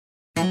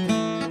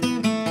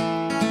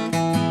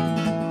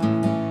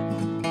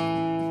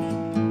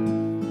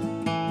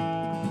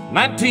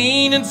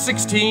19 and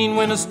 16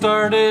 when I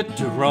started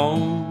to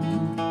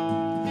roam.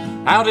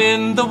 Out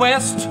in the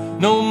west,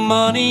 no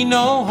money,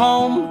 no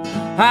home.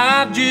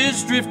 I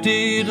just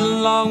drifted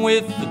along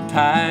with the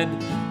tide,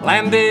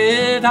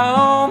 landed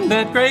on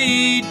that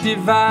great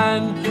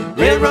divide,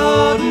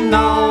 railroading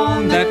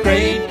on that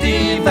great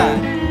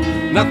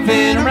divide.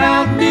 Nothing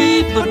around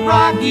me but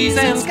Rockies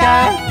and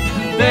sky.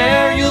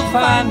 There you'll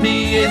find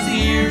me as the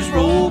years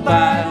roll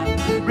by,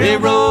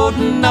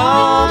 railroading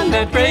on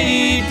that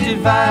great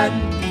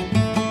divide.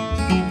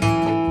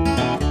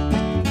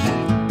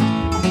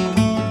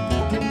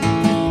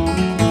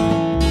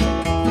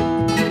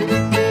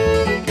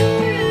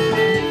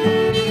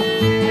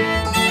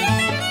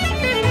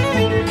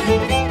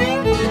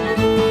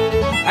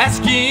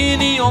 Ask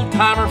any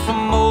old-timer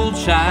from old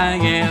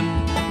Cheyenne,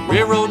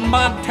 railroad in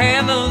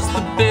Montana's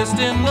the best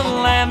in the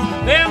land.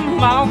 Them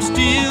long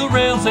steel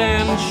rails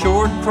and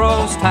short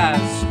cross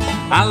ties,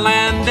 I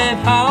landed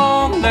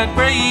on that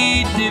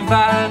great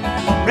divide,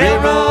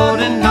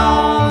 railroading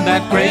on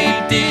that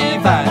great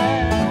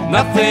divide.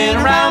 Nothing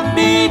around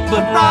me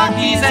but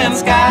Rockies and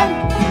sky.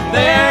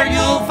 There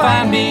you'll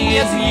find me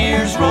as the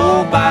years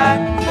roll by,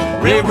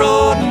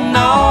 railroading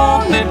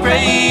on that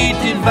great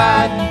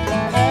divide.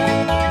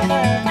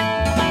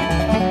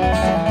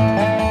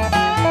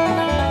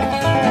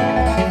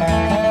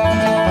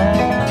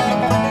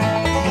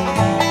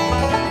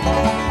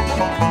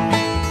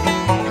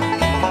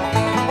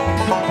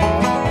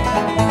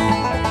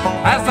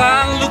 As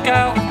I look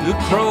out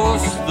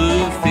across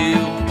the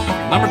field,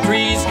 number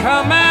 3's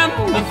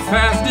coming the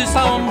fastest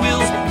on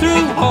wheels.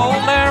 Through all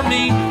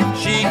Laramie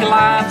she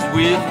glides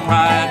with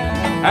pride,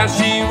 as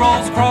she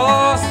rolls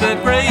across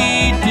that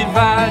great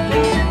divide,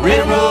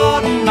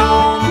 railroading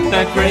on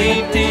that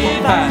great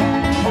divide.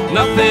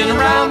 Nothing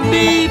around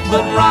me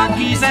but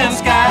Rockies and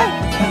sky.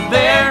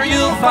 There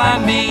you'll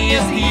find me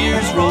as the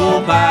years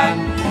roll by,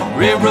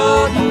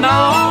 railroading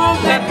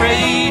on that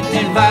great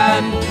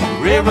divide,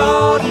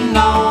 railroading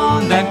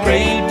on that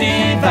great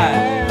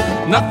divide.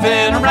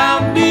 Nothing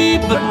around me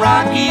but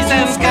Rockies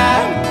and sky.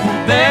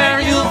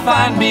 There you'll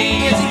find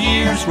me as the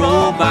years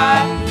roll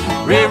by,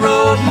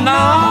 railroading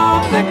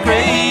on that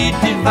great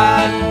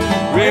divide,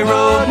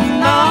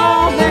 railroading on